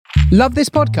Love this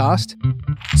podcast?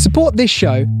 Support this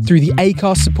show through the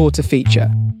Acast supporter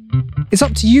feature. It's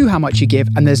up to you how much you give,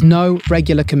 and there's no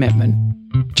regular commitment.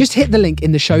 Just hit the link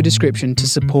in the show description to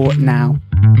support now.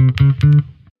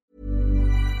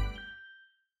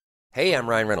 Hey, I'm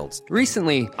Ryan Reynolds.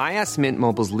 Recently, I asked Mint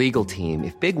Mobile's legal team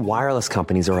if big wireless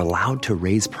companies are allowed to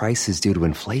raise prices due to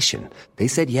inflation. They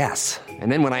said yes.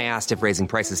 And then when I asked if raising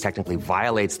prices technically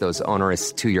violates those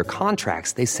onerous two-year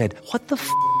contracts, they said, "What the f***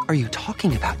 are you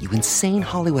talking about, you insane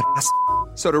Hollywood ass?"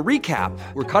 So to recap,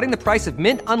 we're cutting the price of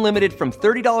Mint Unlimited from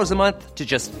 $30 a month to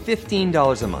just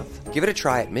 $15 a month. Give it a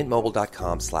try at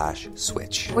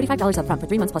mintmobile.com/switch. $45 up front for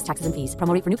 3 months plus taxes and fees.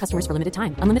 Promo rate for new customers for limited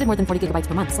time. Unlimited more than 40 gigabytes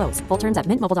per month. Slows full terms at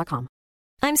mintmobile.com.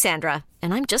 I'm Sandra,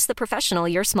 and I'm just the professional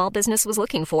your small business was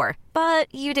looking for.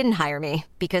 But you didn't hire me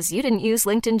because you didn't use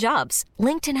LinkedIn Jobs.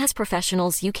 LinkedIn has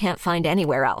professionals you can't find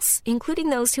anywhere else, including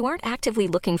those who aren't actively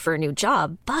looking for a new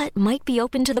job, but might be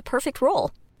open to the perfect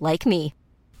role, like me.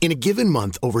 In a given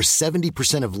month, over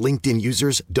 70% of LinkedIn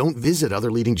users don't visit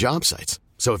other leading job sites.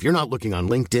 So if you're not looking on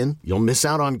LinkedIn, you'll miss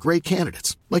out on great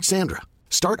candidates like Sandra.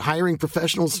 Start hiring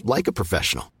professionals like a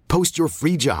professional. Post your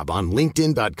free job on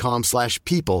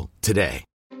linkedin.com/people today.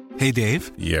 Hey,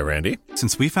 Dave. Yeah, Randy.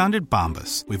 Since we founded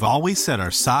Bombas, we've always said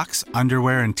our socks,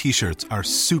 underwear, and T-shirts are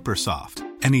super soft.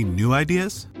 Any new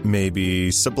ideas? Maybe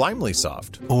sublimely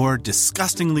soft. Or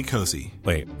disgustingly cozy.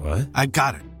 Wait, what? I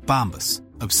got it. Bombas.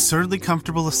 Absurdly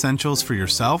comfortable essentials for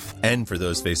yourself and for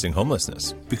those facing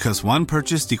homelessness. Because one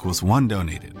purchased equals one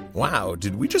donated. Wow,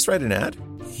 did we just write an ad?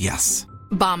 Yes.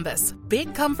 Bombas.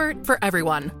 Big comfort for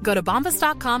everyone. Go to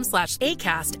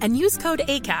bombas.com/ACAST and use code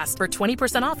ACAST for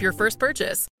 20% off your first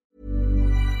purchase.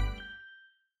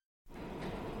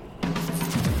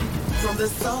 From the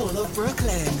soul of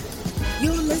Brooklyn,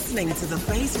 you're listening to The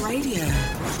Face Radio.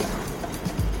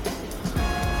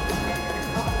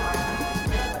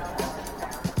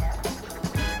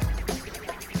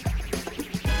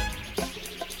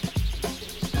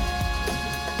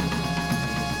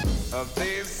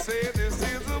 They say this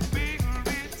is a big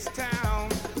rich town,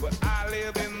 but I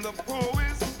live in the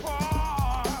poorest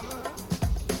part.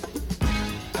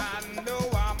 I know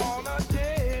I'm on a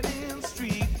dead-end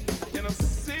street in a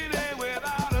city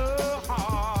without a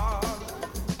heart.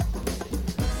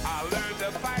 I learned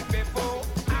to fight before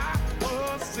I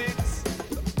was 6.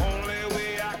 The only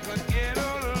way I could get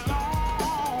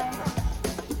along.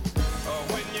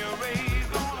 When you're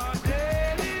raised on a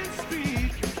dead-end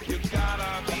street, you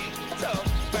gotta be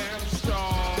tough and strong.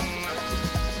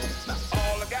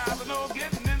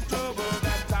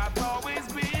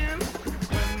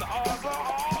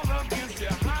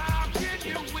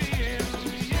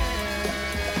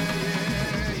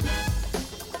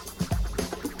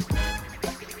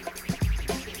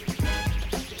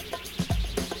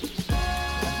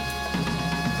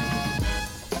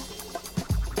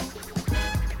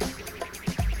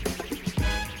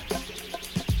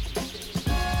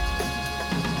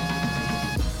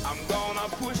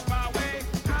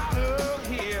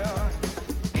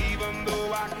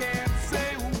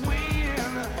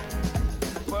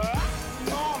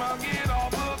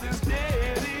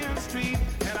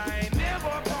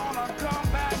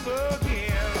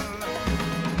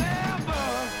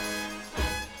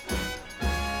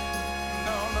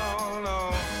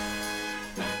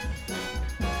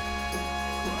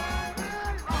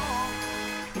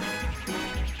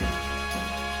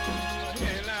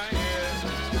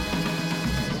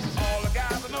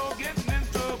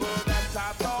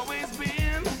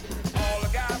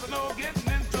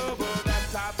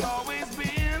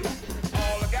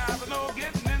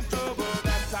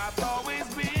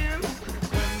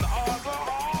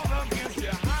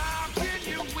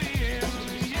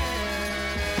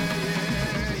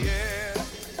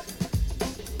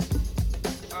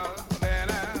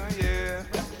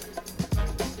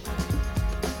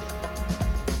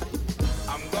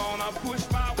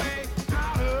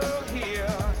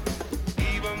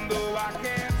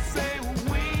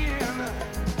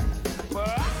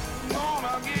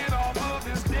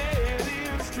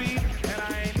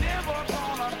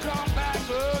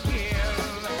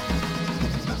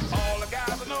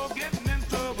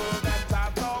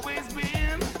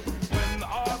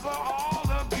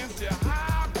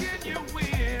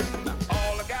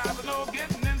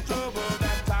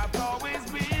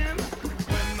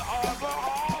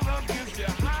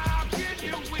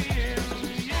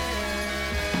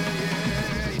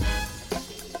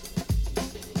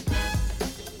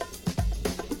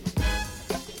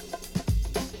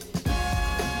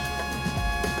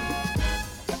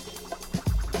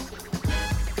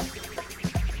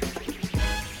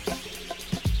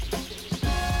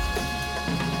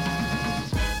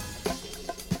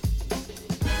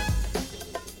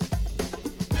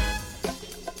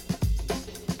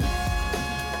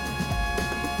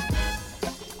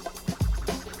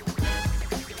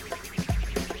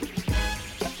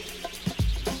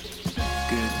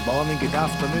 morning, good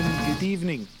afternoon, good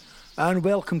evening, and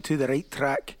welcome to The Right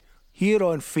Track here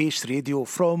on Face Radio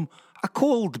from a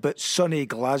cold but sunny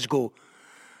Glasgow.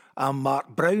 I'm Mark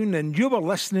Brown, and you were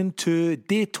listening to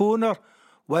Daytona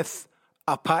with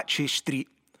Apache Street.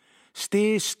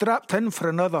 Stay strapped in for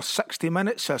another 60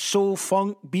 minutes of soul,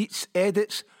 funk, beats,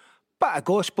 edits, bit of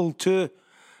gospel too.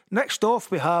 Next off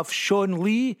we have Sean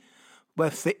Lee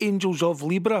with the Angels of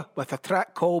Libra with a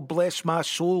track called Bless My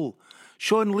Soul.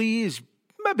 Sean Lee is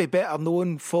maybe better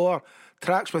known for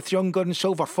tracks with Young Gun,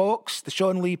 Silver Fox, the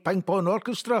Sean Lee Ping Pong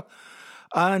Orchestra,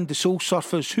 and the Soul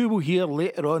Surfers, who we'll hear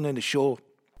later on in the show.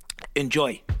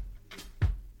 Enjoy.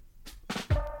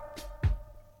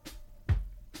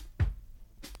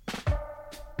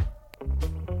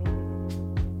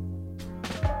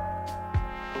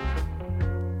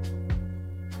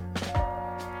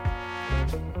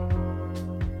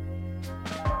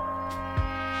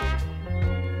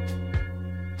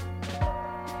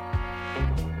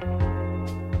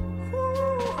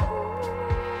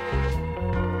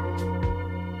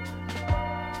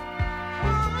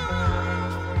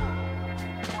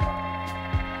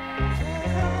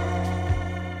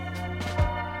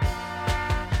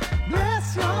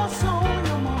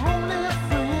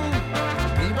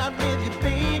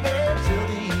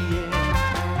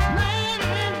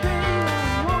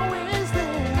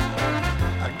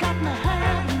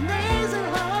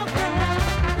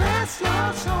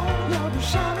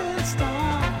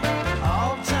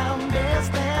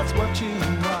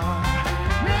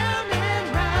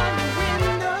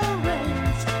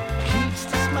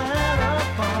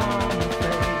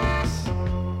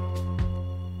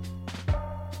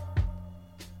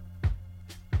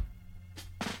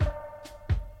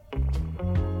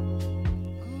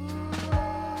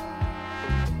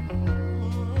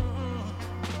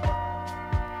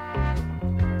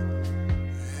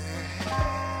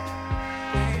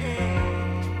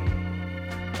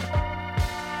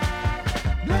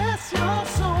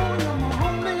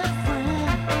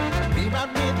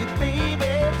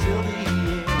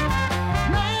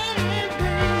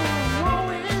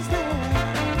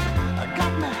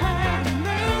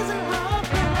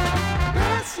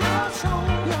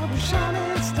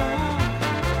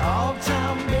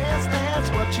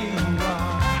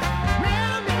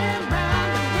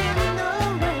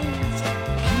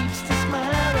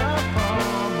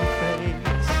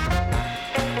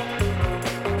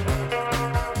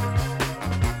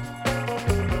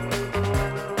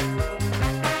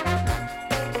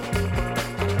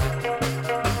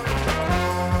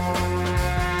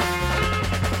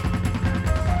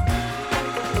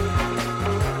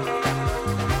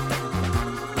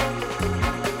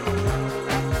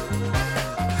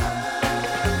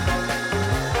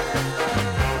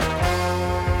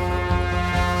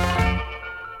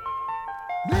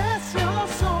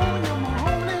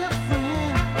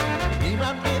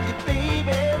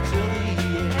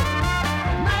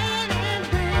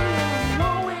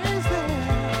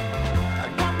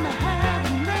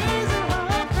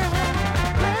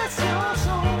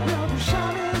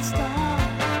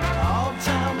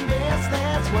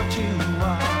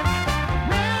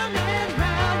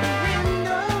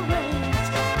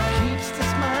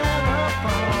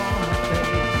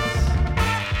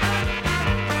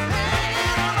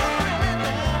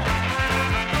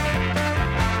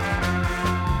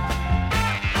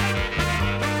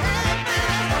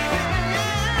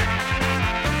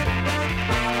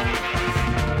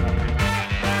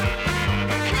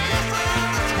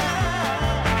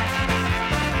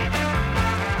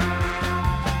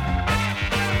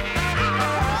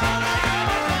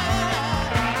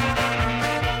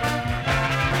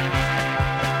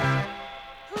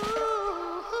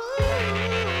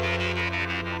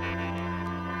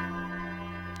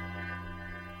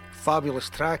 Fabulous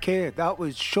track, eh? That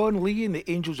was Sean Lee and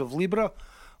the Angels of Libra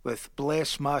with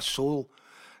Bless My Soul.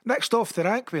 Next off the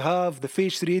rank we have the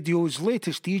Face Radio's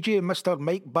latest DJ, Mr.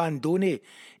 Mike Bandone,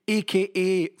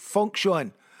 aka Funk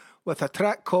Sean, with a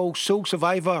track called Soul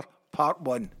Survivor Part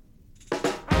 1.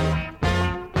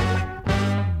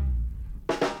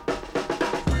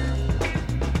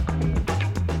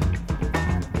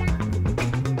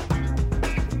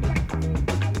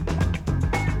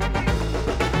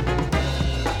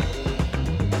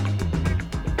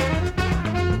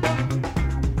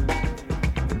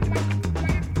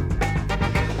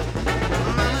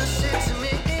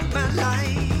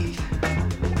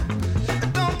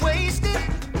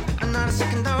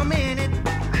 Second or a minute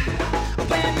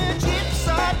when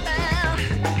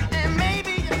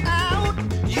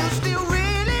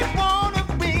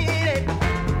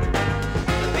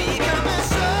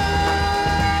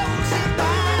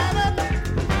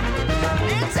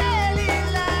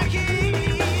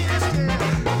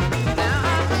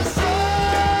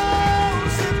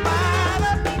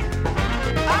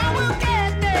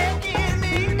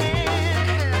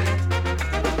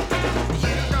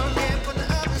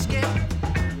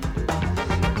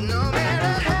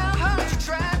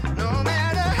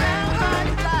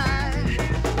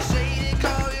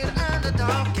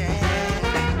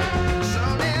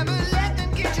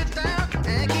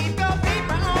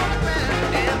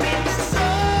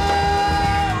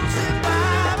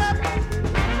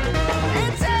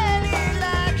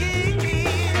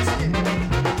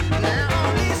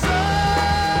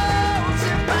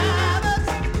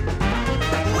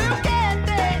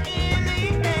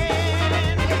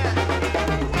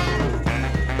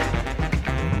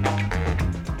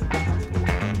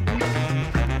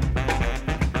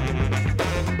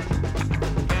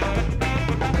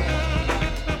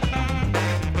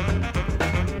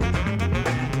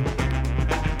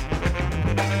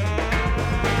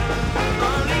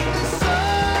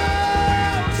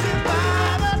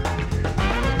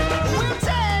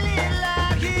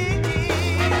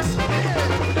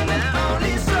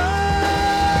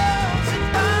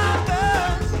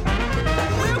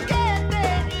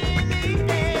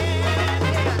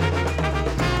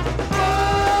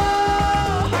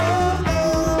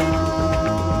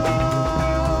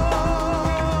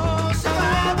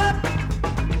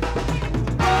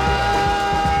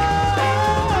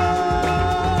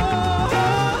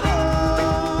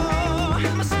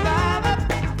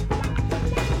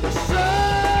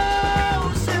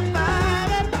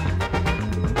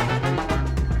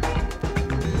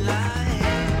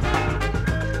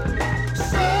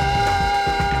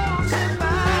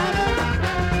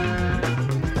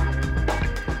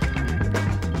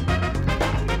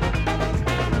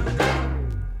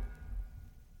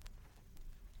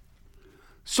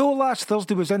last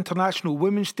Thursday was International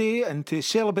Women's Day, and to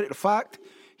celebrate the fact,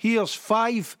 here's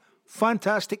 5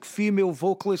 fantastic female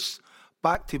vocalists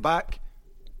back to back.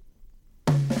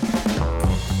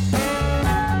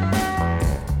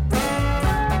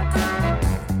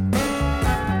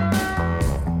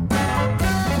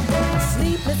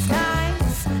 Sleepless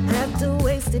nights after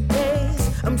wasted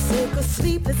days. I'm sick of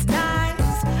sleepless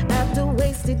nights after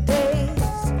wasted days.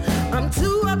 I'm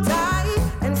too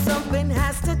uptight and something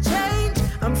has to change.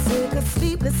 I'm sick of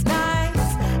sleepless nights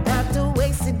after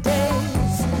wasted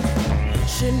days.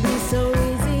 Shouldn't be so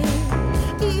easy,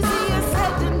 easier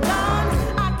said than done.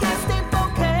 I can't stay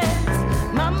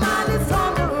focused, my mind is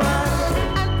on the run,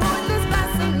 and pointless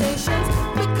vacillations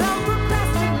become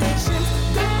procrastinations.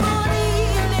 Before the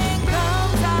evening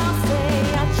comes, I'll say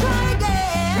I'll try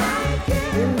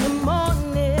again in the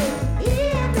morning.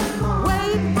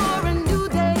 Wait for a new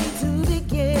day to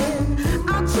begin.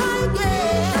 I'll try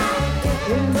again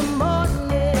in the morning.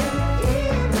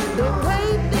 The way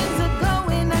things are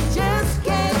going, I just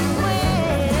can't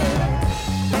win.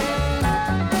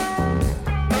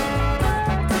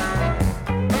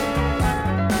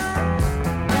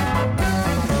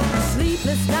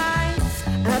 Sleepless nights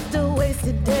after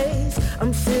wasted days.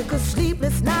 I'm sick of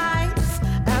sleepless nights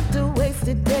after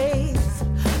wasted days.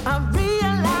 I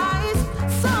realize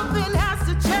something has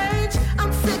to change.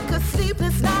 I'm sick of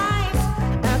sleepless nights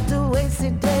after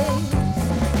wasted days.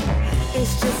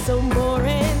 It's just so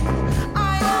boring.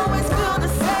 I always feel the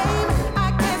same.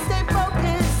 I can't stay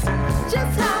focused.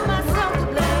 Just have myself to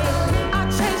blame. I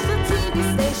changed the TV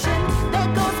station. There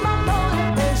goes my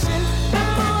motivation.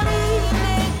 Before the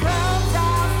evening comes,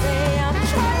 I'll say I'll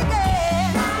try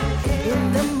again in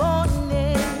the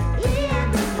morning.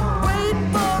 Wait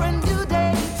for a new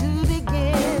day to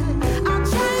begin. I'll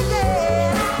try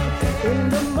again in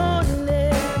the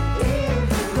morning.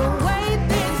 The way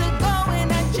things are going,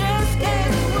 I just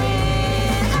can't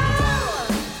win. Oh,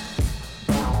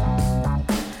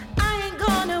 I ain't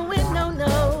gonna win, no.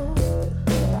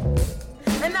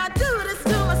 And I do this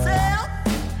to myself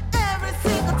every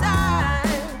single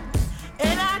time.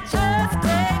 And I just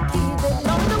can't keep it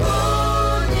on the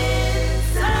morning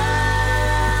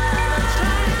side.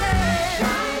 Try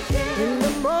again in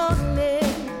the morning.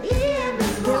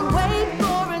 Can't wait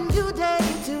for a new day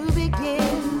to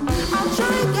begin. I'll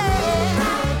try again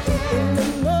in the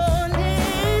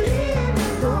morning.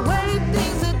 The way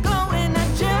things are going, I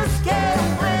just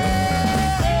can't wait.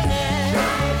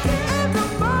 In the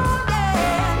morning,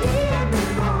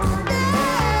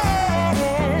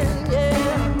 yeah.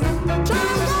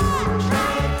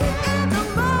 Try again in the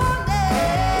morning.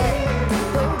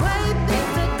 The way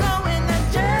things are going, I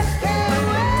just can't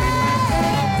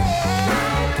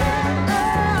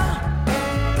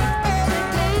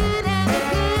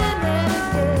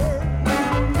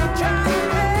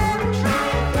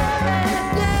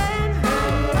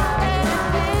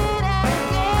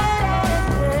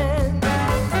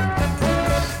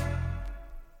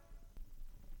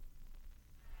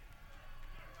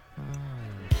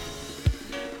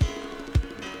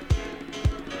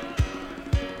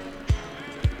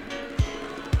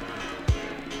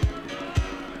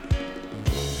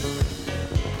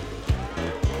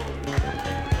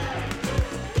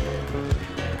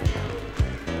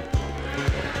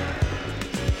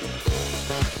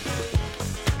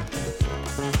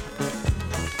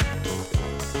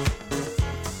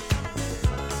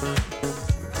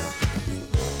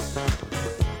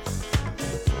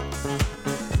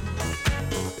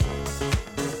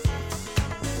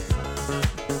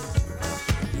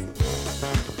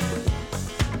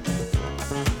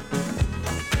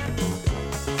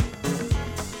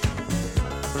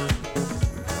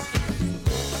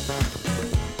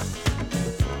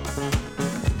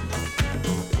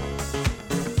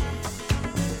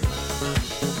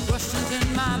questions in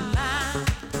my mind,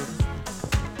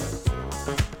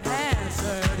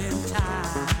 answered in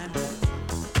time.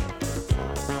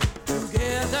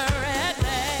 Together at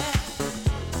last,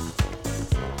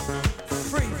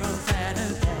 free from fat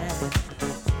and fast.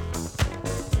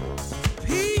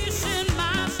 Peace in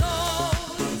my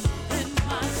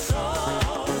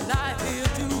soul, life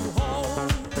here to hold.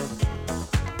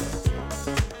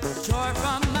 Joy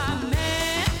from my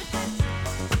man,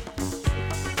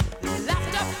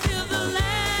 laughter fill the land.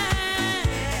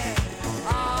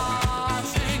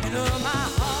 Singing of my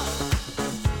heart,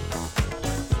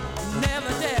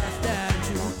 never destined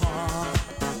to part.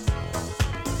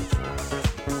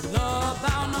 Love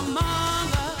bound among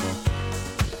us,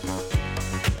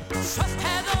 trust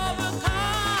has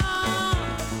overcome.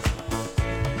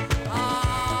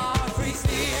 Free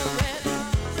spirit,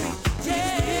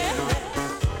 yeah.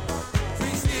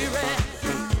 Free spirit,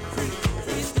 free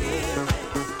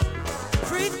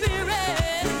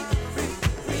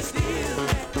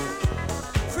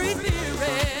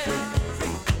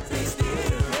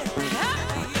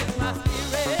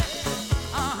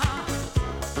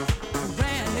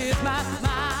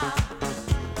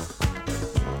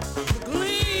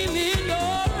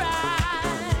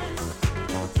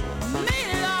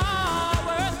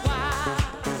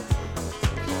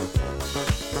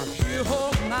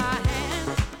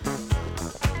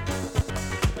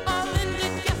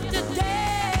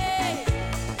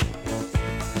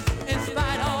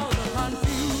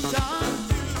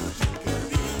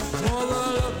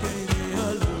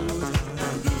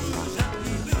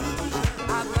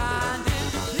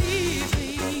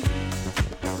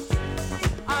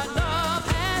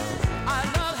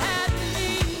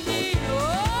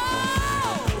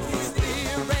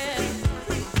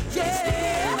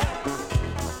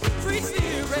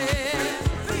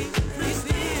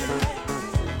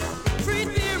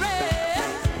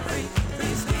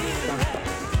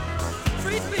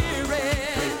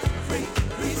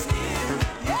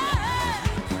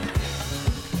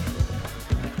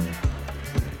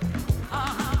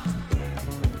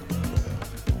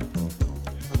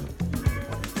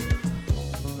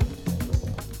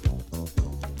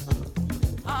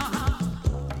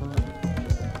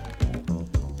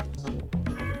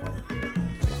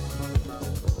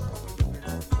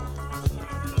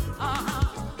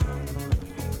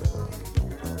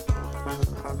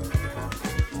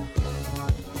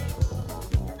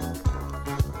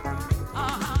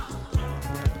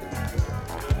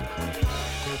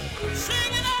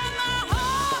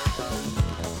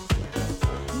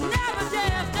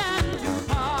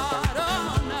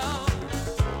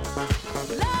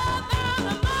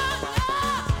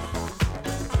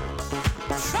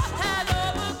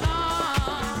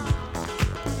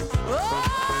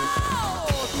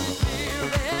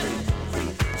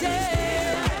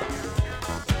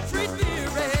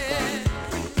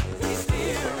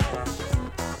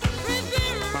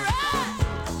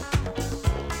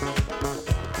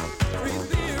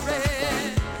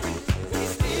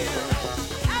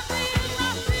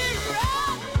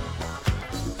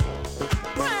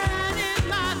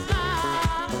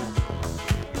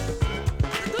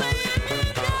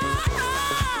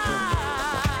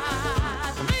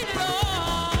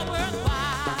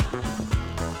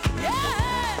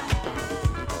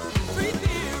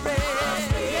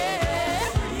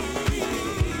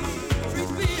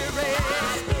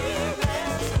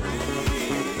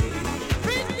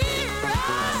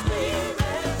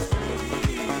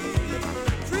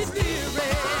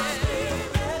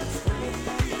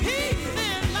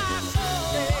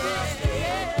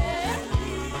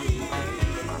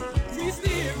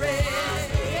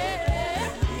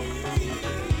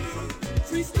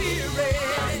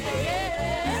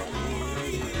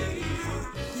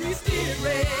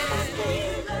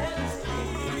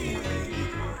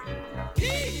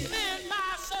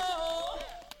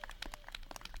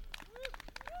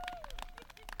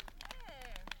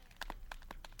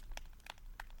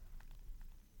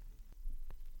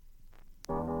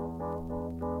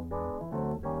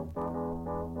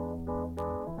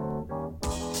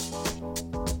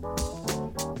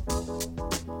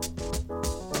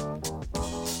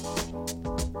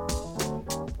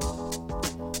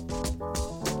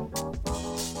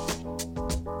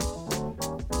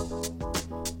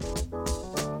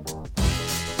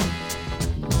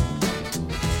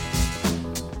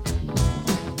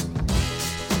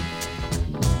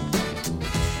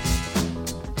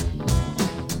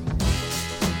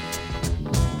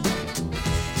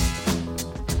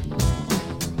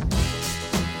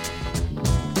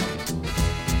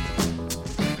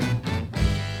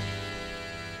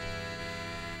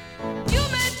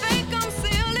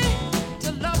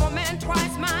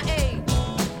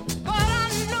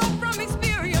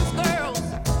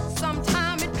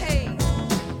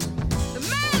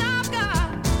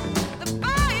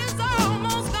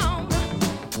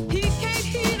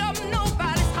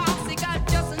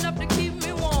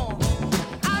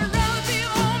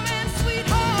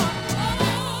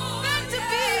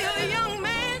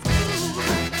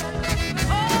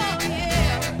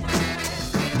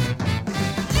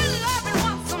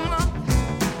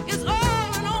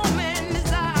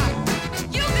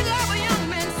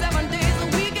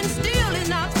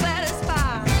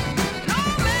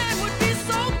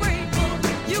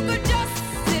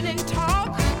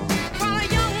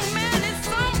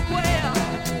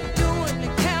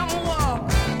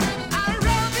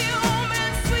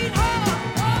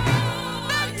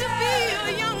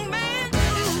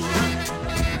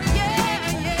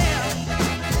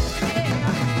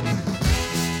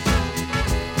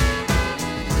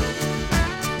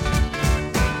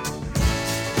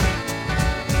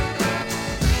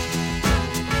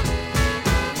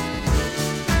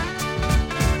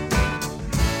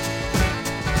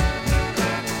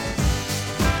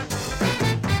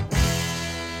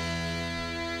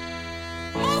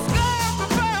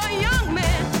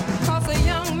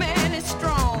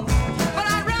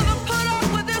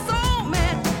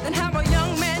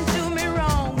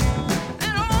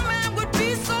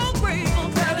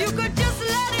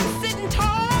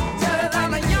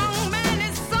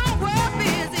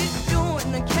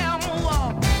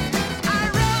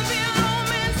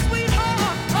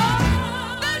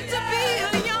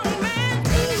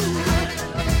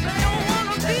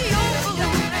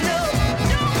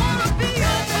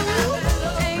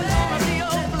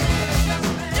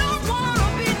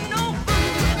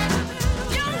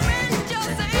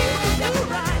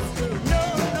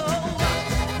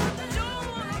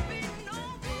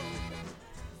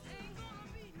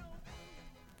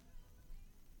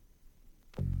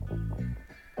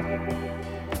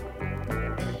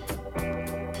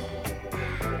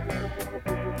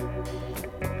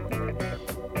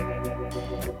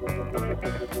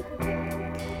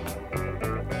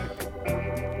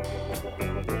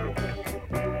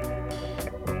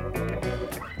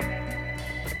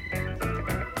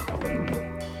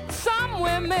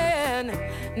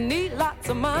need lots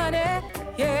of money,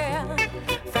 yeah,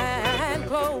 fine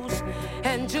clothes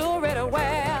and jewelry to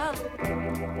wear.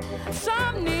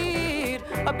 Some need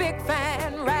a big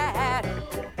fan ride,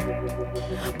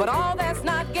 but all that's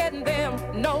not getting them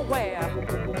nowhere.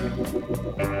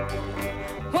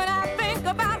 When I think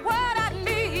about what I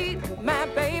need, my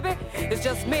baby, it's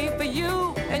just me for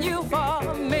you and you for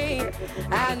me.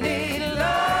 I need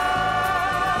love.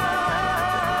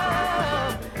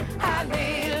 I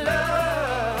need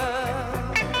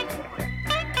love.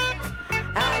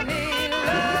 I need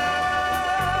love.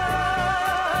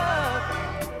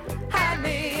 I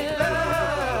need love.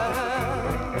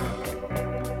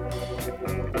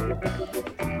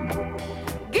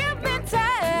 Give me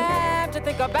time to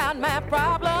think about my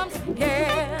problems,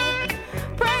 yeah.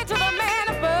 Pray to the man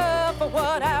above for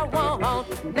what I want,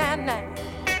 nah, nah.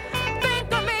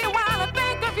 Think of me while I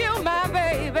think of you, my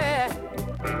baby.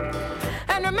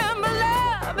 And remember,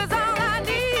 love is all I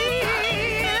need.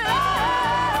 Love.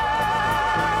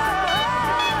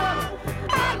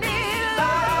 I need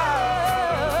love.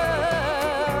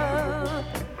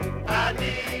 I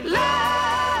need love.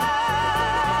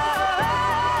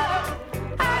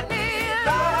 I need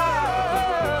love.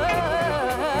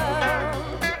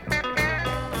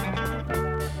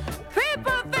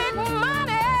 People think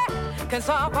money can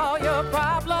solve all your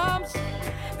problems.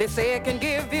 They say it can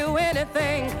give you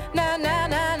anything, nah, nah,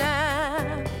 nah,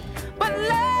 nah. But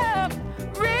love,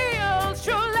 real,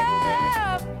 true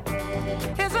love,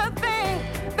 is a thing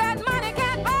that money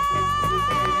can't buy.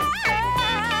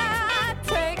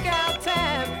 Take out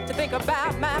time to think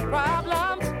about my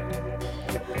problems.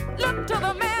 Look to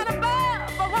the man above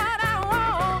for what I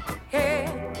want, yeah.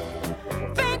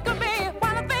 Think of me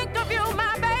while I think of you,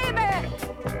 my baby.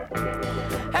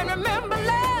 And remember,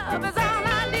 love is all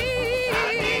I need.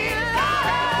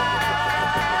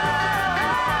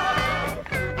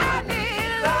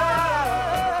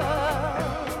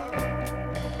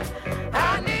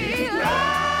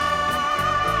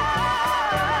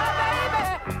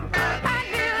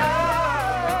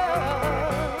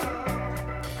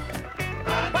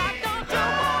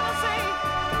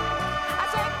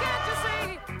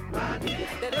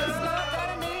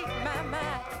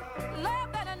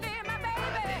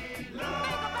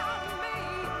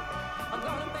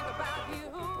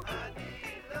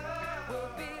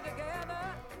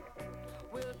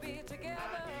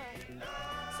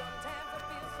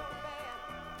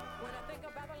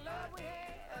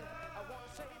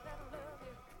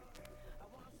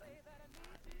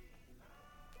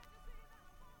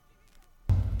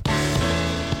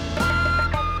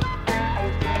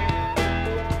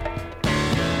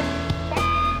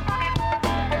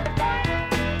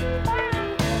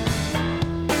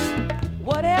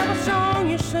 Whatever song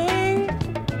you sing,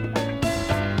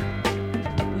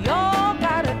 we all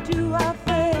gotta do our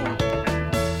thing.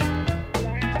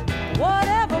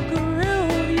 Whatever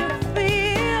groove you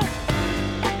feel,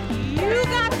 you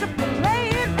got to play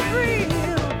it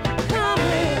real. Come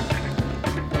in,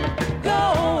 go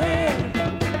in.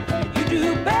 You do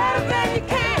better than you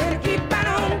can. Keep right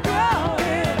on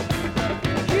growing.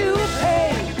 You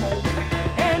pay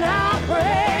and I'll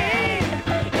pray.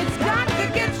 It's got to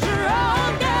get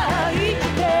stronger each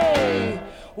day.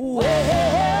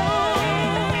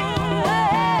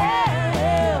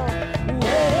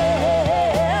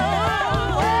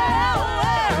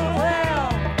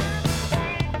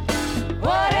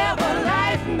 Whatever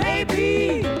life may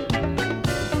be,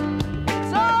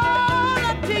 it's all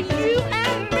up to you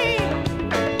and me.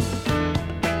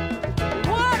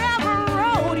 Whatever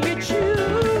road you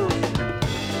choose,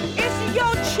 it's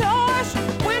your choice,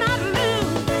 win or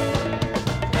lose.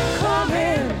 Come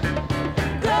in,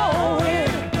 go in.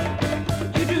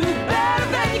 You do better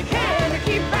than you can to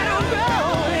keep right on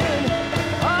going.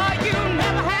 Oh, you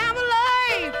never have a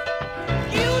life,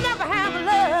 you never have a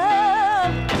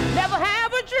love, never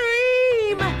have a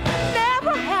dream,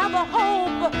 never have a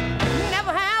hope,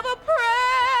 never have a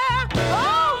prayer.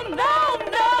 Oh, no,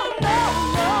 no, no,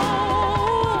 no.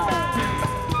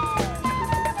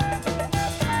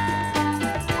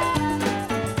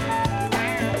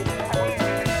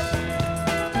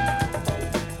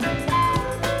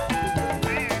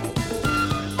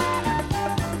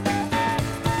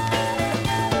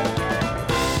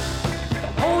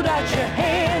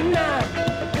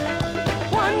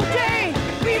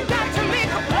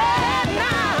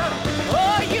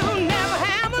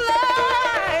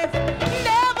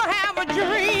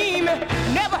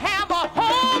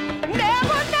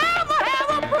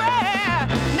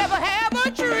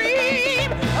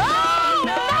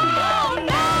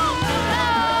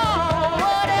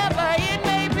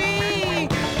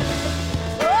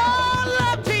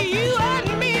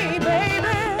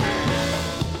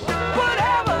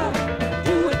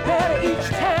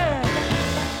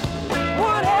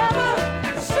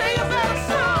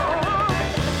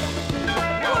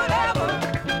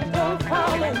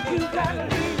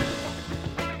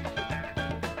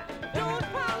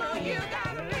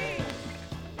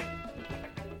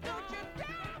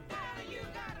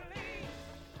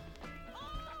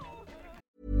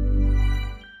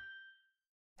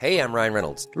 Hey, I'm Ryan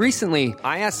Reynolds. Recently,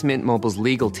 I asked Mint Mobile's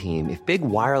legal team if big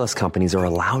wireless companies are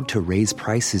allowed to raise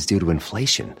prices due to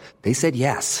inflation. They said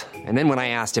yes. And then when I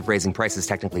asked if raising prices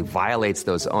technically violates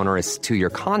those onerous two-year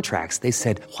contracts, they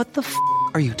said, "What the f***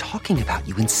 are you talking about,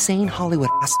 you insane Hollywood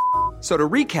ass?" So to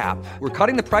recap, we're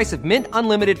cutting the price of Mint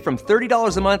Unlimited from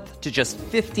 $30 a month to just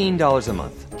 $15 a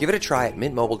month. Give it a try at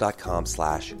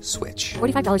mintmobile.com/switch.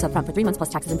 $45 up front for 3 months plus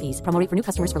taxes and fees. Promo rate for new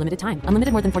customers for limited time.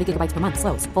 Unlimited more than 40 gigabytes per month.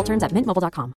 Slows full terms at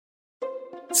mintmobile.com.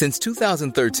 Since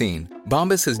 2013,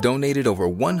 Bombas has donated over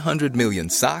 100 million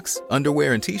socks,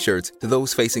 underwear, and T-shirts to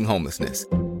those facing homelessness.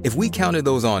 If we counted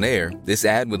those on air, this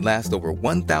ad would last over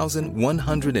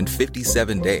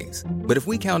 1,157 days. But if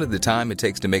we counted the time it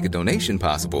takes to make a donation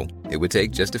possible, it would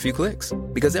take just a few clicks.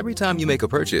 Because every time you make a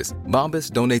purchase,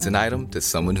 Bombas donates an item to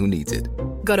someone who needs it.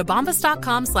 Go to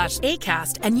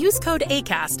bombas.com/ACAST and use code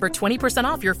ACAST for 20%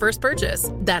 off your first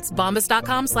purchase. That's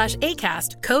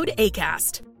bombas.com/ACAST, code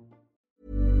ACAST.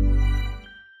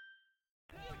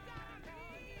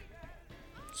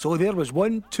 So there was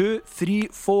 1, 2, 3,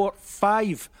 4,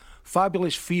 5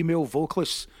 fabulous female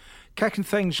vocalists. Kicking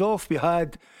things off, we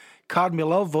had Carmi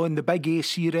Love on the Big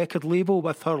AC record label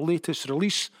with her latest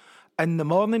release, In the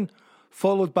Morning,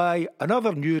 followed by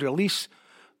another new release,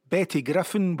 Betty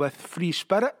Griffin with Free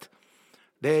Spirit.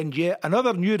 Then yet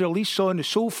another new release on the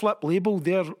Soul Flip label,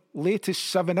 their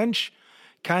latest 7-inch,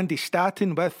 Candy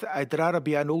Staten with I'd Rather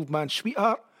Be an Old Man's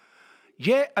Sweetheart.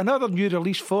 Yet another new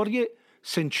release for you,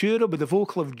 Centura with the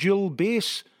vocal of Jewel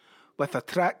Bass with a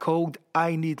track called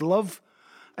I Need Love.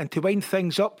 And to wind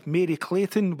things up, Mary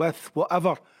Clayton with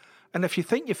Whatever. And if you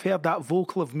think you've heard that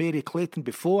vocal of Mary Clayton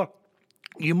before,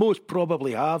 you most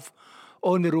probably have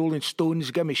on the Rolling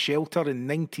Stones' Gimme Shelter in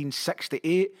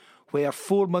 1968, where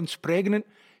 4 months pregnant,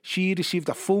 she received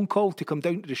a phone call to come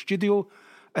down to the studio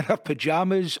in her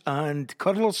pyjamas and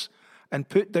curlers and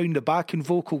put down the backing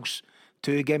vocals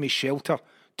to Gimme Shelter.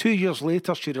 2 years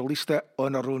later, she released it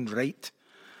on her own right.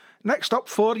 Next up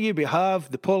for you, we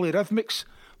have the Polyrhythmics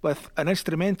with an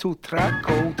instrumental track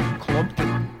called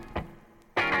Clompton.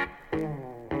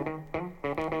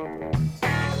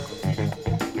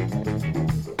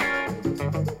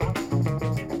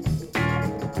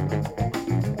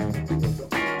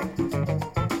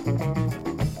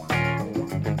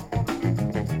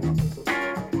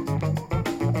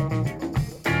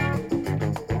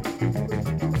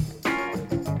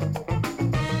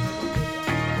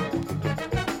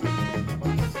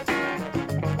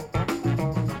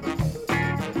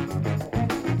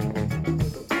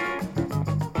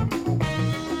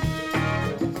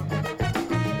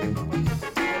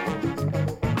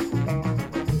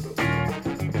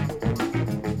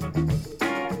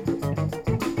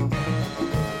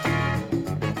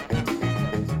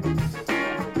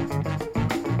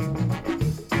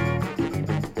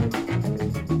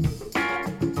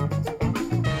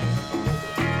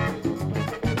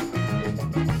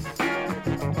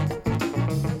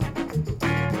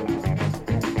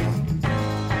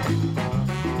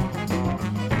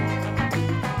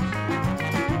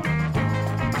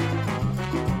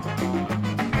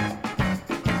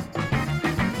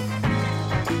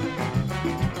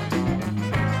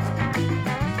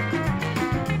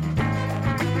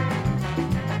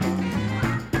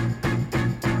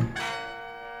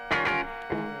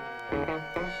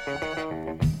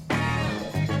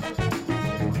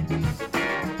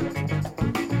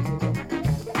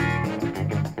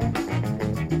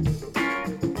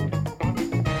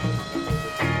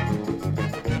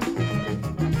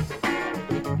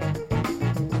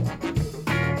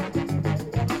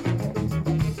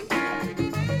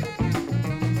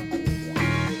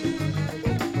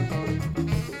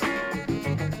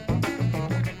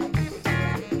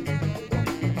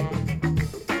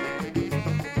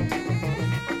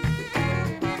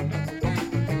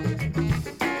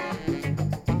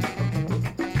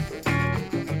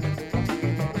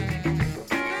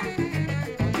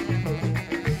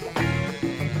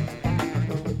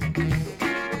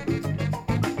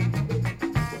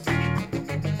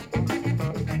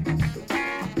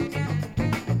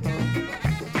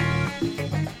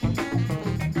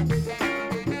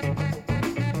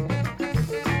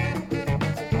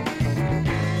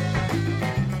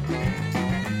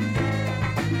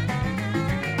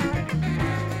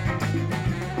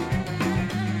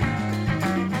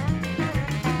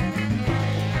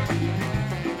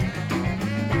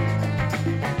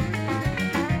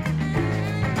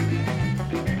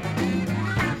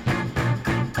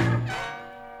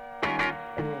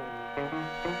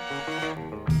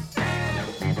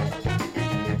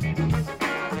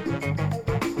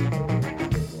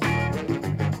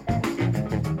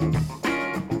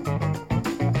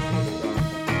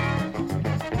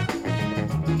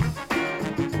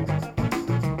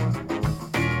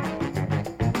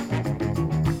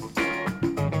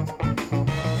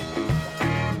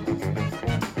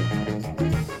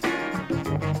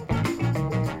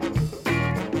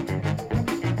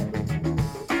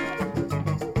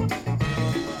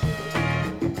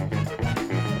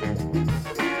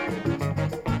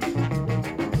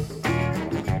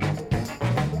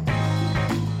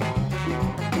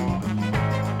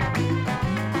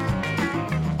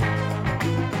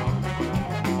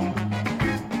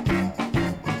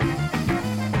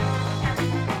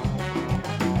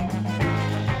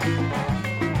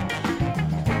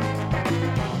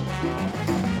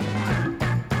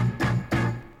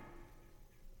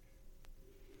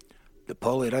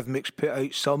 Polyrhythmics put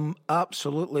out some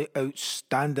absolutely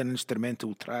outstanding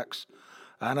instrumental tracks.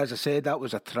 And as I said, that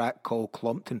was a track called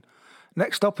Clumpton.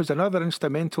 Next up is another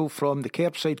instrumental from the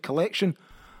Kerbside Collection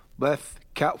with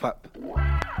Catwhip.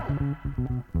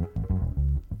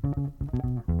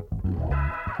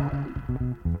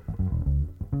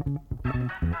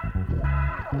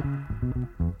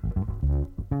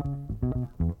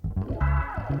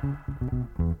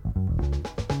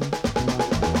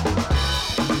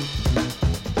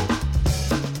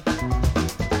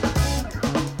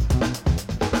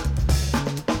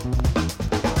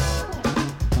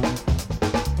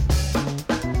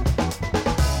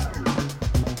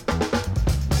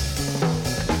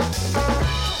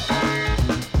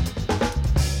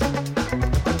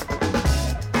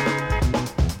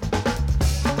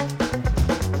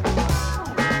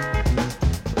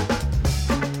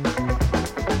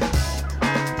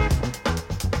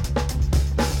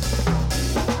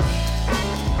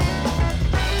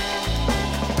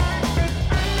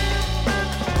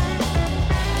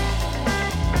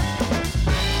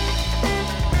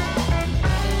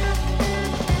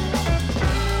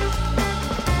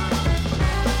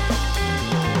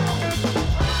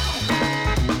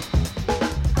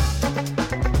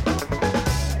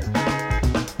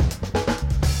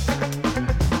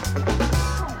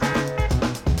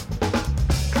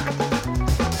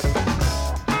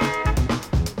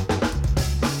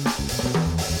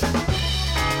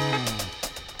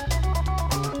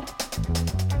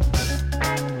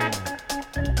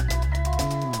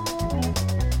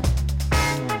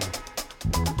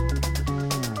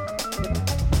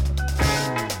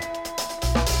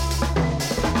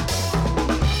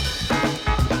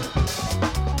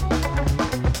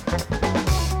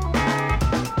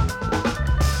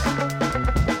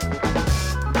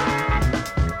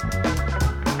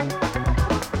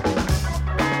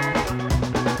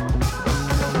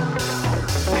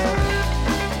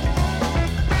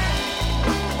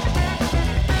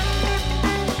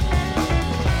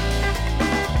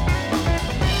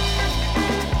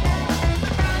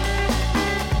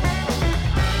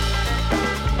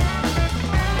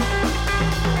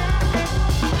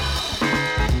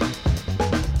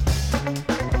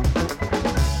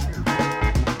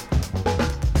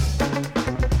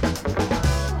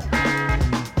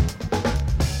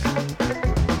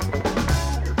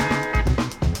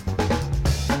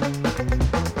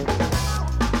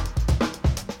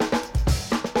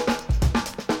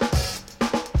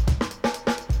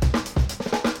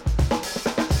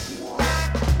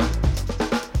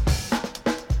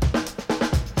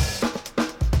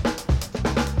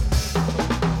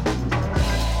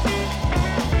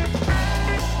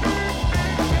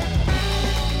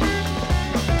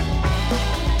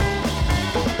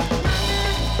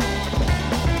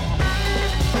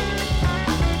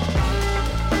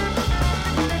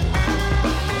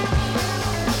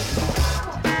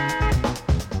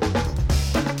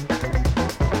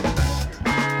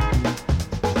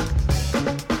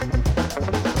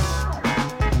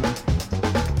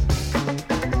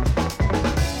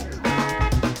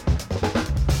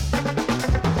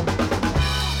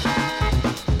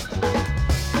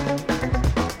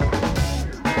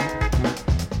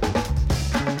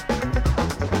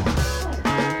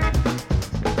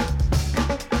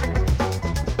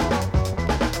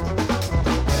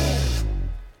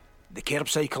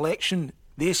 Kerbside Collection,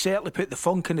 they certainly put the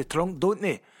funk in the trunk, don't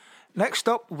they? Next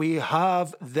up we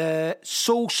have the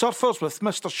Soul Surfers with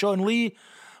Mr. Sean Lee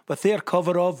with their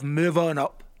cover of Move On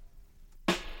Up.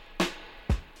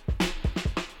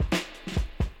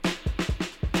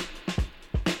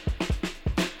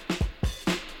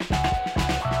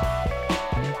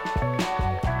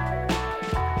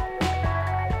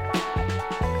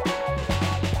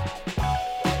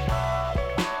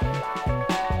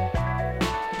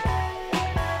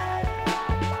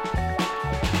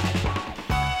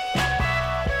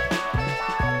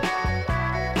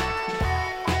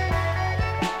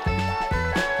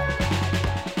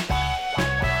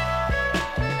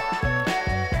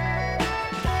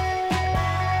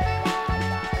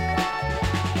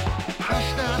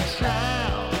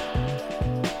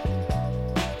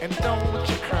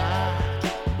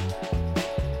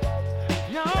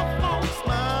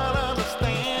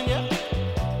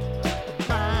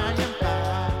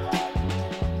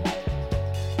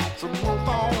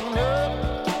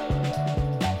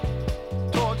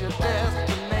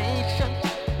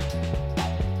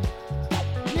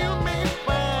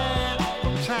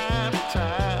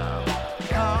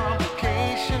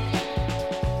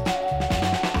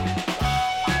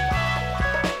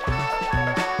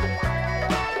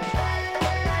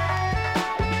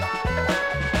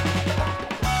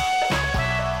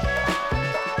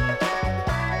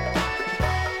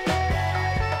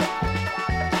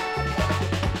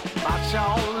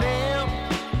 your limb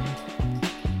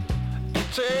and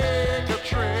take a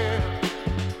trip.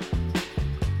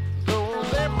 Though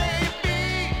there may be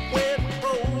wet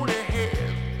road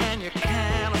ahead and you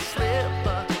can't slip,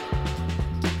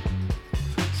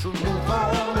 so move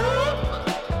on up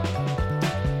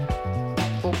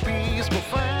for peace will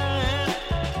find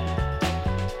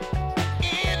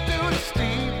into the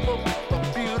steeple of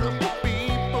beautiful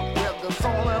people where there's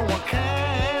only one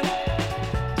kind.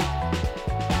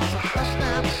 So hush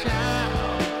now, child,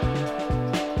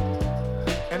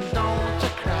 and don't you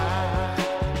cry.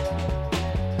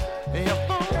 Your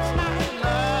folks might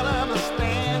not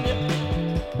understand you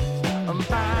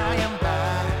by and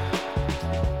by.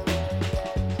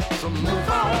 So move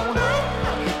on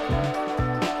up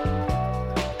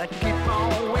and keep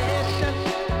on wishing.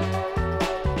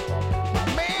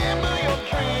 Remember your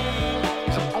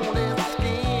dreams are only a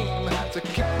scheme to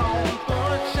keep on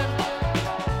pushing.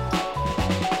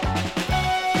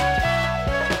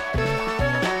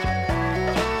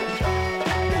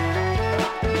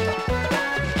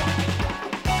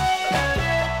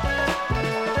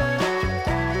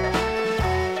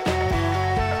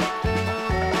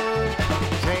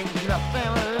 Ain't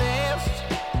nothing less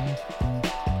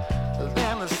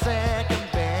than the second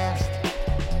best.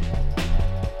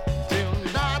 Do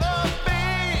not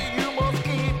obey, you must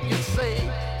keep you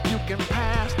safe. You can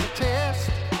pass the test.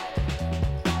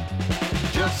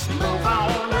 Just move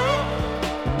on up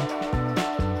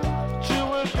to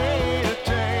a greater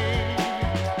day.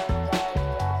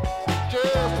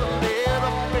 Just a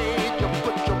little faith, you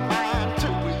put your mind to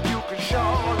it, you can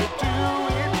surely do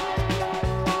it.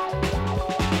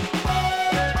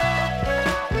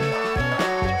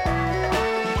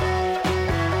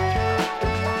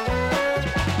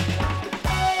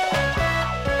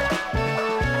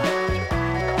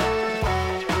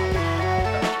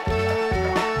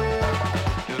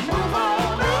 Move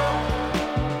on up,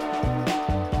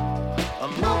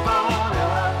 move on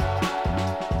up,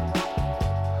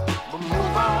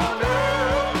 move on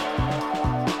up.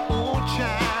 Ooh,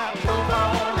 child, move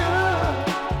on up,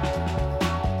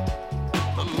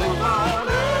 move on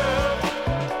up,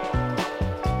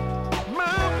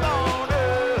 move on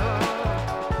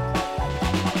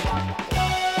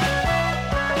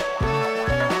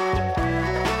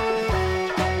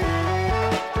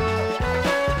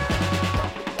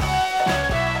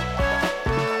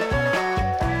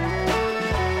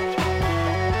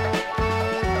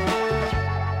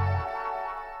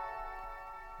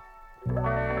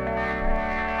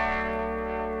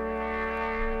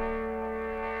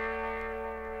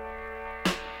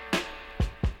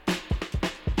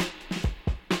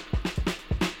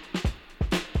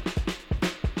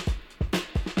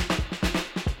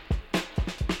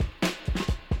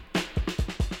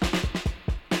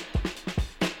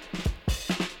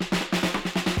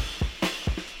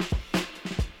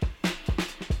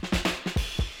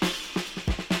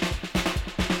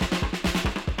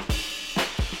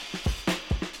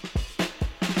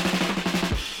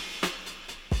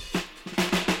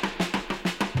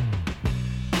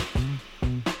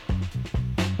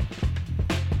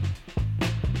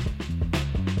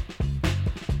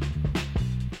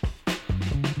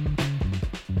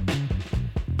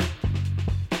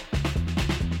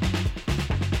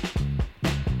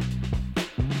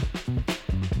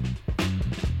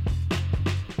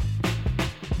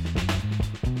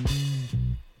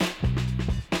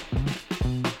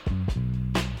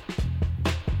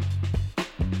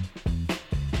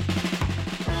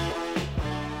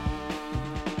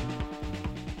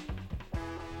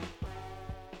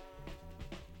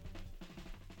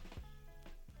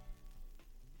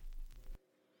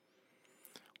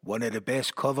One of the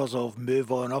best covers of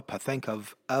Move On Up I think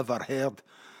I've ever heard.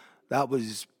 That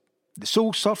was the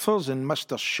Soul Surfers and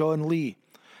Mr. Sean Lee.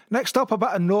 Next up, a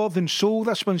bit of Northern Soul.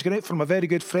 This one's going out from a very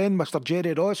good friend, Mr.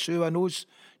 Jerry Ross, who I know's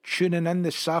tuning in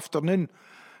this afternoon.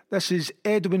 This is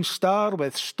Edwin Starr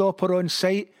with Stopper on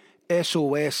Sight,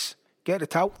 SOS. Get the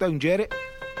talk down, Jerry.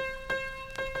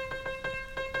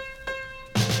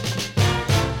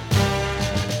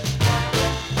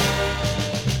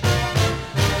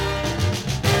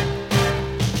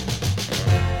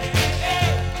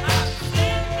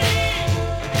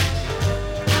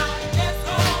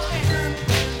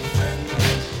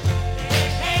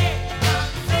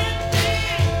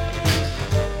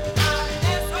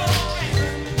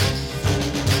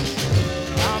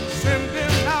 I'm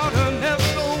sending out an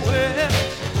SOS.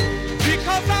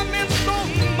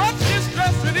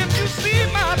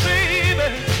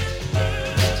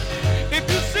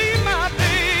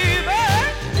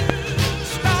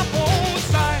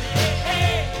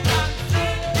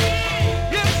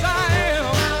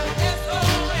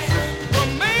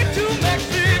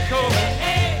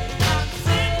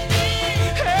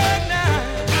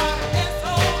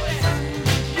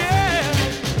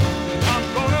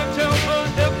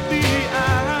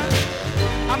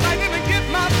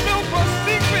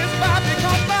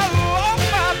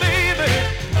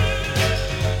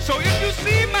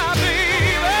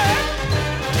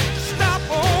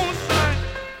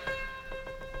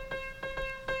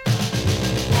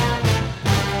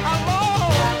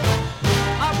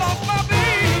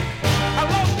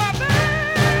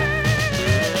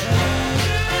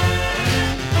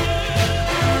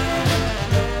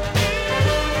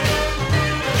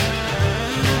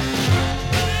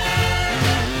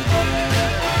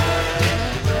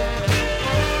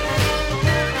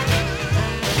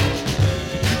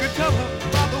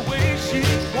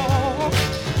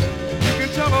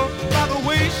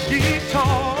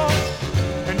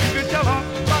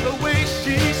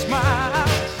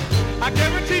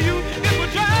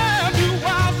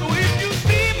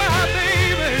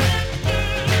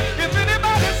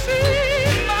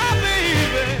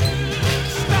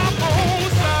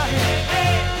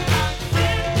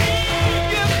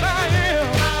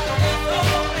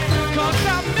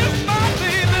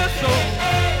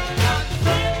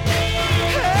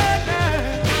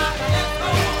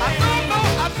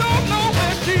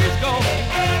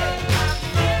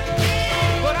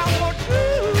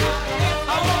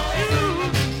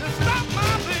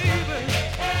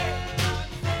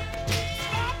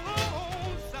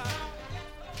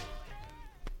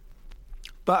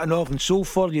 Bit of Northern Soul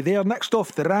for you there. Next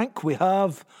off the rank, we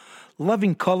have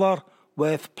Living Colour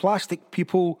with Plastic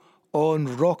People on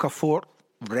Rockafort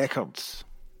Records.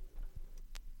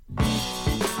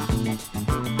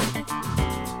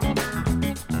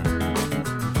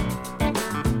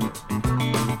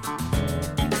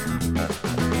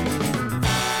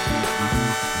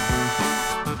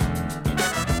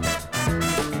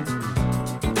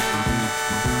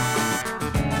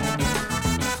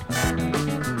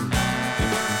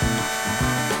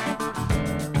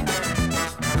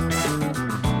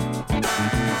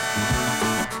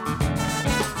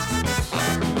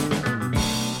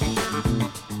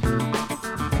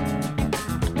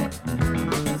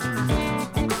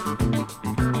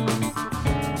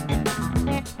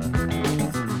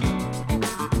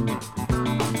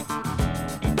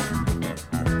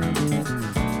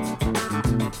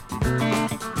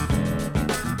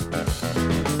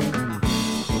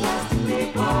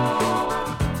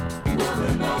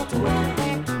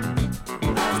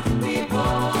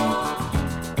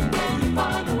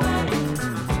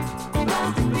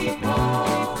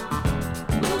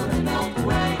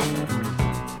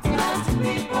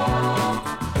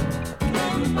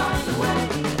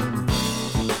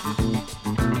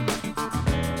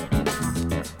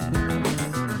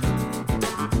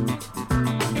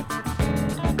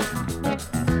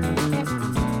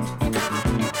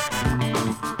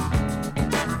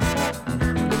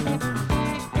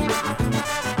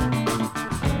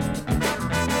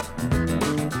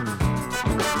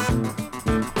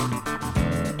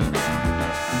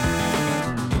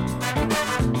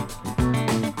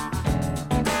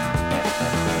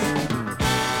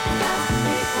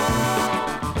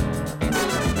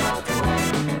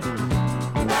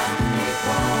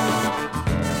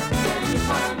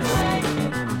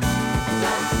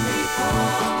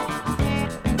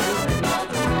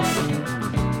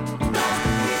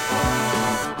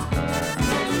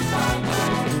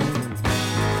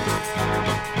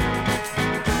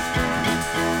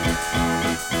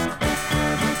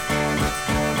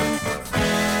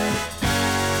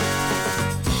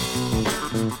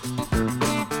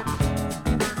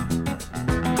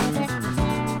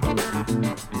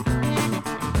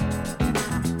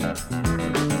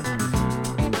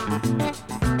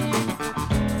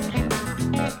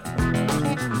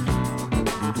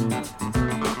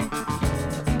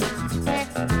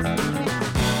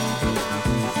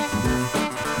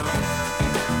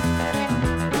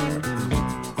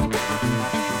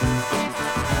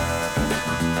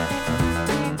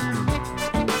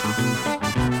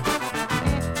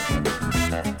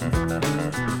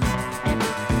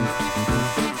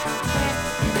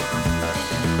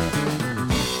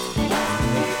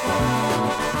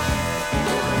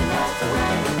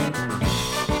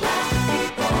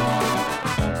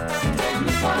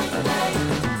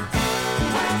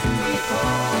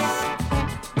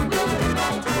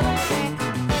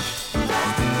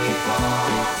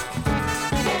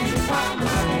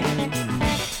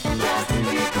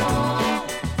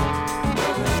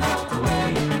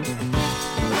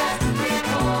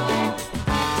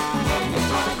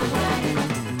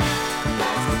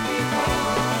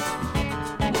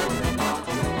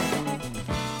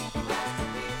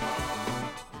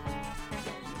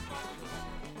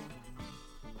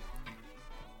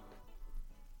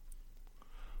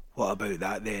 What about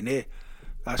that then, eh?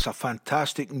 That's a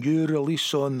fantastic new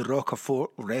release on Rockafort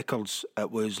Records.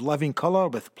 It was Living Colour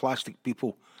with Plastic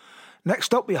People.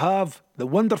 Next up we have the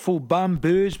wonderful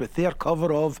Bamboos with their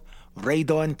cover of Ride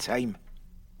On Time.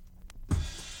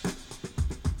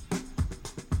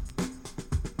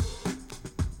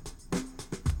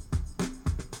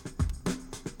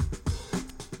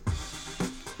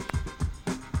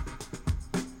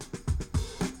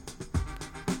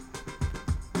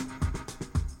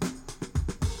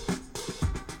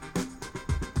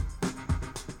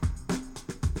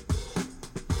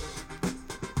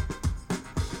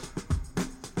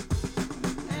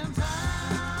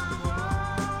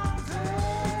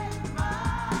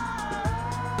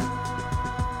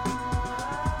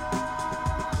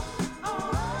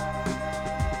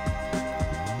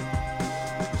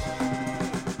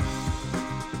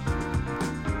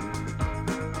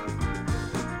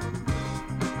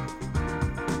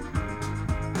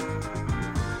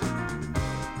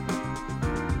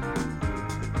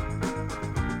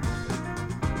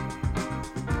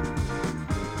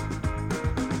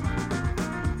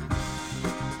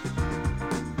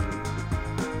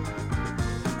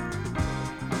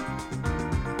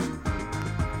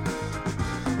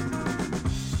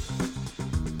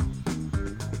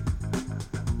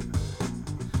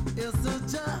 You're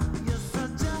such a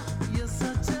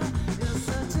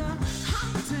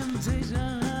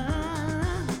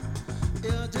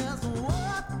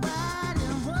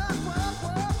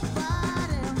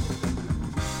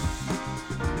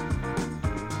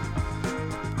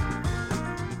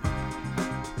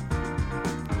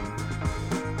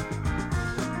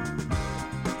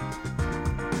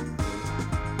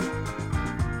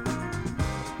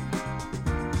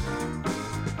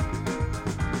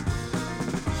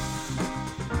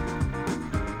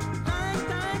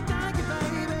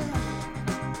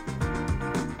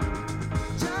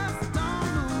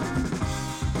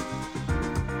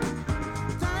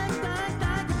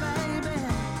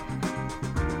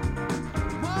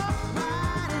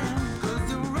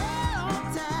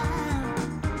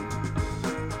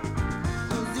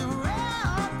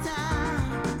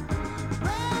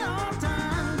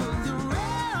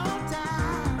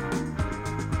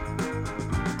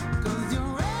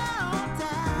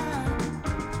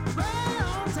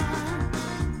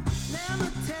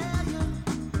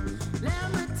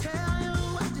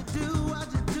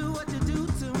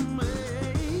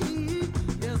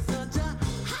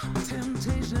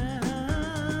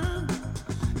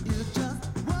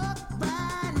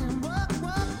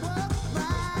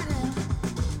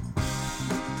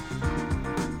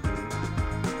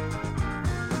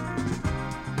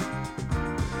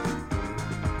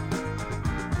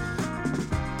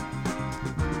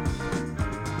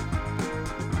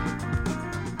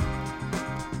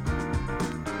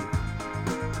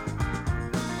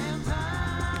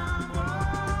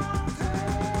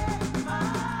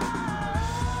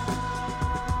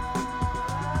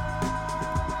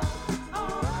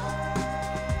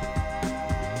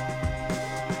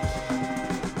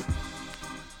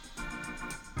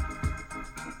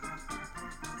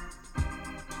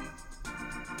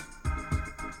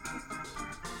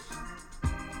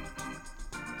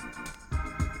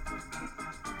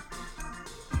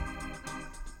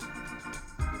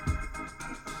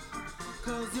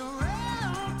 'cause you're right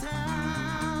on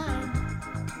time.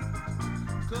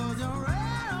 'Cause you're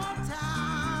right on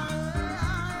time.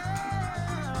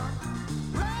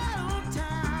 Right on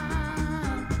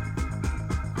time.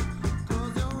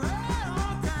 'Cause you're right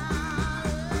on time.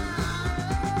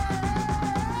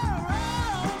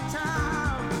 Right on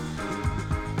time.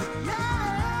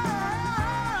 Yeah,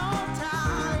 on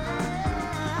time.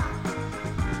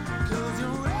 'Cause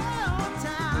you're right on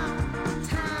time.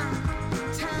 Time,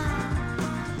 time.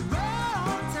 Right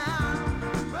on time.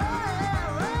 Right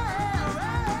on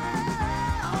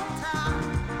time.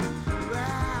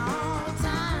 Right on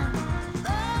time.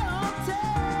 Right on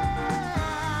time.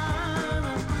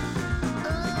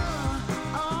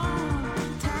 On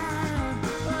time.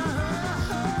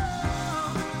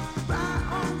 Right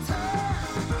on time.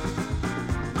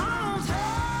 On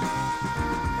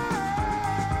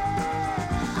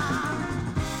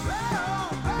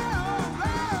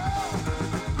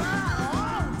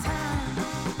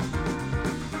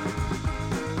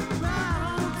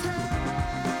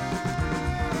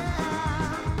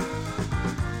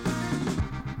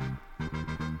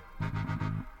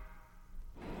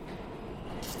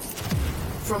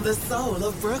From the soul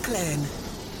of Brooklyn,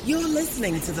 you're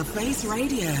listening to The Face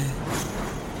Radio.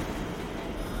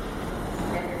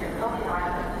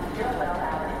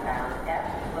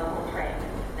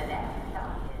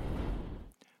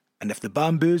 And if the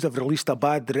Bamboos have released a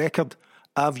bad record,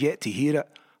 I've yet to hear it.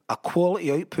 A quality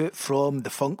output from the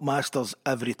Funkmasters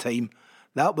every time.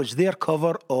 That was their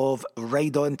cover of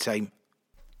Ride on Time.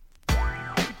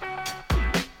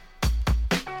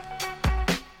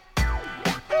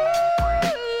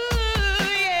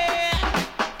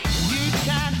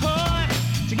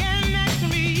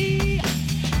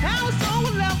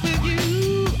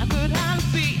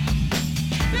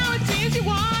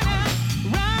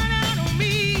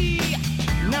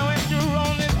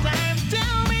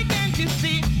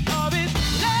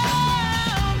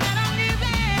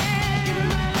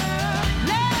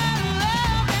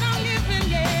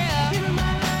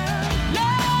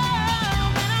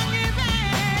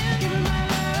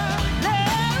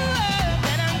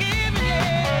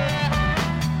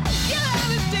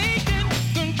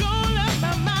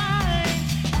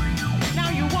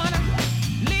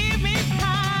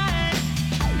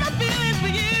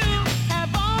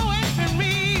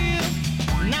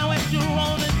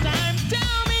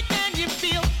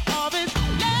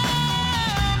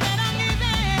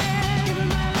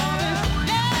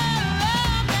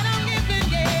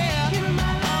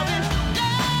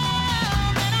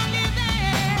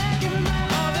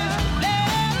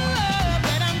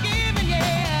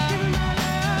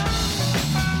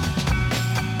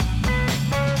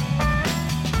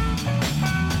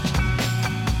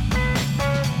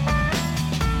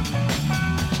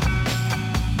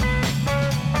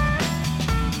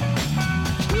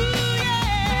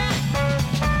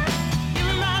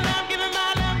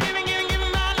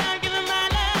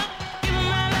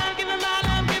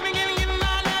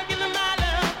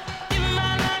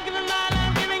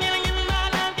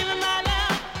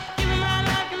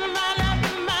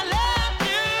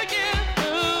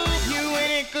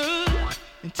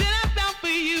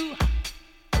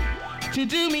 To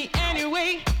do me any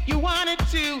way you wanted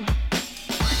to. Too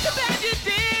bad you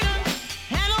didn't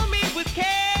handle me with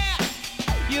care.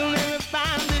 You'll never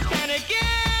find this kind of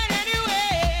girl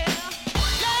anywhere.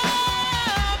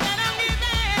 Love that I'm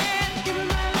giving,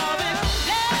 all this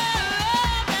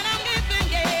love that I'm giving,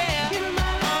 yeah.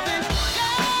 All this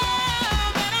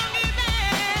love that I'm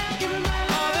giving,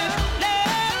 all this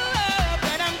love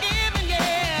that I'm giving,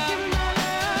 yeah.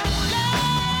 Love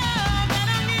that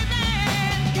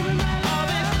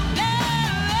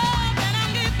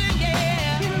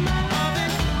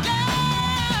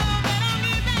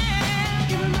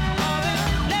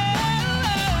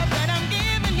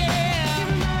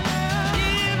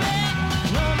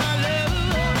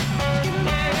I'm giving.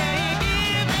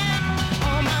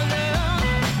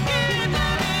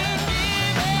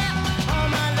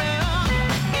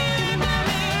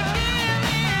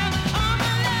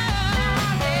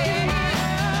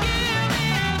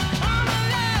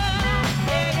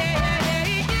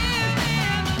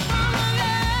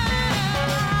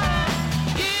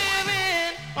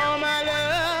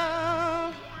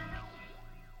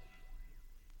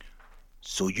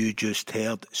 So you just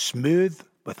heard Smooth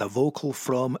with a vocal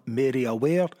from Mary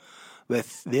Aware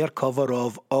with their cover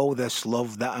of All This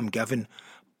Love That I'm Giving,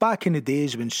 back in the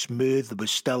days when Smooth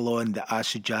was still on the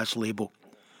Acid Jazz label.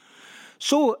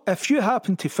 So if you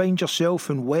happen to find yourself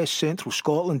in West Central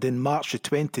Scotland in March the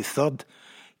 23rd,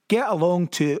 get along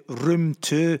to Room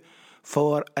 2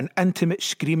 for an intimate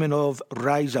screening of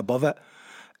Rise Above It.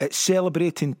 It's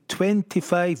celebrating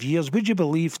 25 years, would you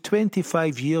believe,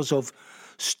 25 years of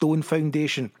Stone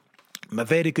Foundation. My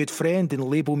very good friend and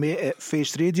label mate at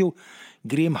Face Radio,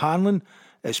 Graham Hanlon,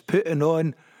 is putting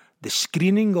on the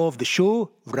screening of the show,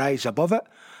 Rise Above It.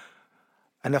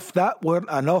 And if that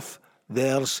weren't enough,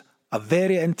 there's a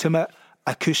very intimate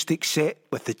acoustic set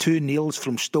with the two Neils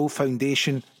from Stone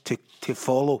Foundation to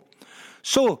follow.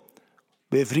 So,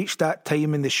 we've reached that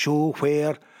time in the show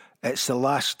where it's the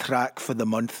last track for the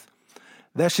month.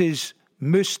 This is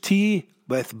Moose T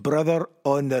with Brother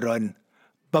on the Run.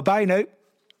 Bye-bye now.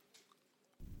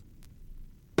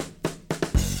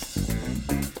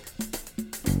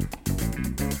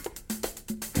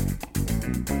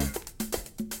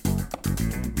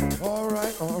 All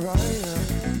right. All right.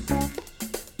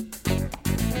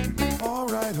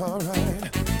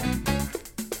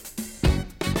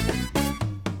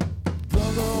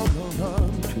 Brother on the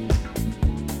run.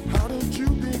 How did you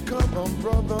become a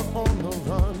brother on the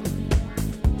run?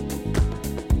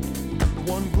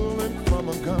 One bullet from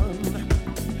a gun.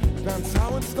 That's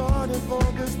how it started for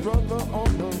this brother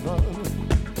on the run.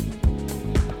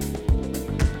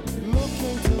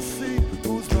 Looking to see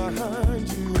who's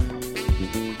behind you,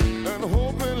 and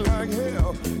hoping like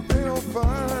hell they don't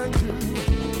find you.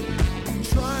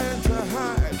 Trying to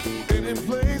hide any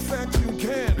place that you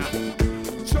can.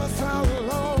 Just how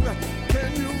long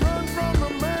can you run from a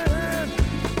man?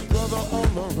 Brother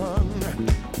on the run.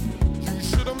 You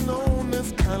should have known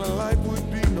this kind of life would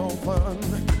be no fun.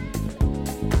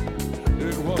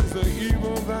 It was the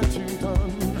evil that you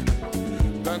done.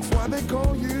 That's why they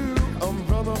call you a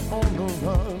brother on the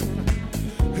run.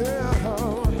 Yeah,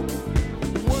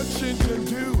 what should you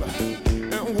do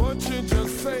and what should you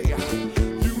say?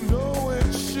 You know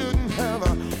it shouldn't have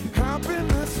happened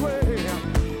this way.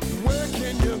 Where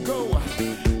can you go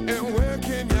and where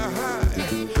can you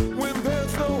hide when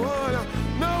there's no one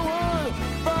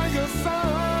by your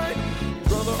side?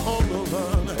 Brother on the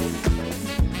run.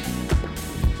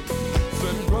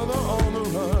 Said brother on the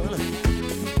run.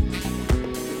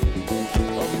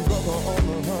 A brother on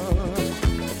the run.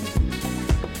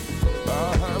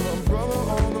 I'm a brother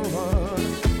on the run.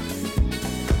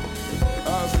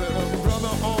 I said a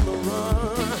brother on the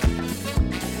run.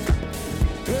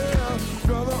 Yeah,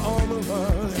 brother on the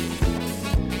run.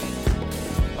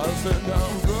 I said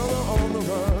I'm brother on the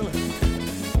run.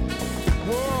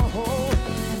 Whoa,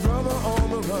 brother on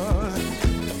the run.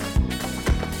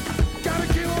 Gotta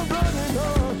keep on running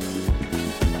on.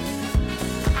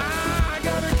 I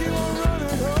gotta keep on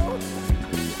running on.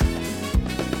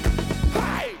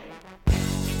 Hey!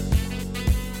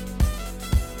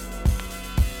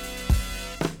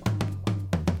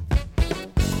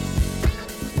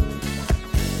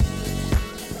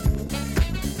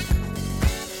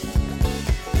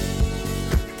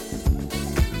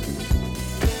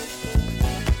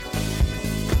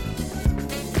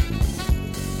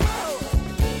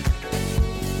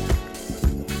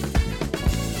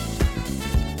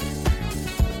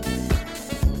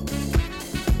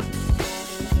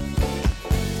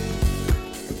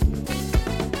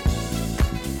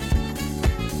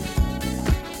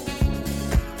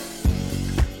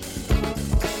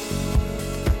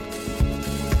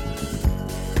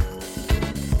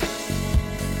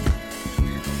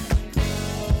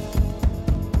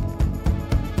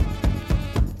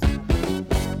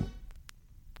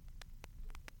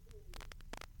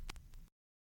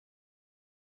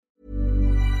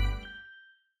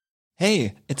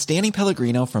 Hey, it's Danny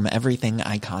Pellegrino from Everything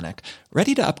Iconic.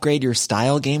 Ready to upgrade your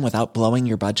style game without blowing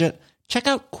your budget? Check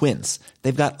out Quince.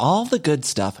 They've got all the good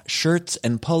stuff, shirts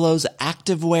and polos,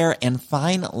 activewear, and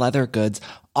fine leather goods,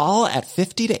 all at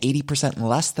 50 to 80%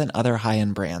 less than other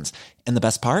high-end brands. And the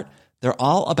best part? They're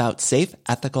all about safe,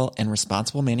 ethical, and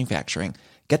responsible manufacturing.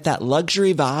 Get that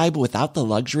luxury vibe without the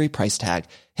luxury price tag.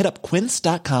 Hit up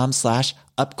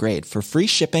quince.com/upgrade for free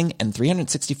shipping and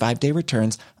 365-day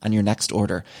returns on your next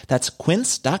order. That's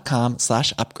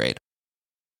quince.com/upgrade.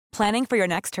 Planning for your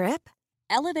next trip?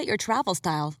 Elevate your travel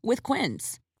style with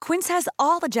Quince. Quince has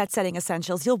all the jet-setting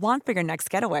essentials you'll want for your next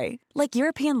getaway, like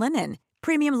European linen,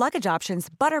 premium luggage options,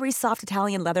 buttery soft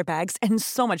Italian leather bags, and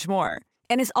so much more.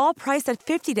 And is all priced at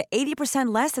 50 to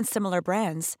 80% less than similar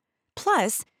brands.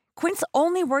 Plus, Quince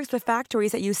only works with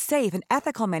factories that use safe and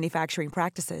ethical manufacturing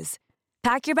practices.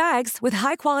 Pack your bags with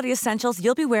high-quality essentials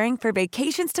you'll be wearing for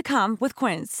vacations to come with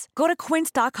Quince. Go to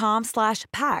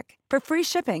quince.com/pack for free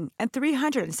shipping and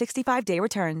 365-day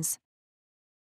returns.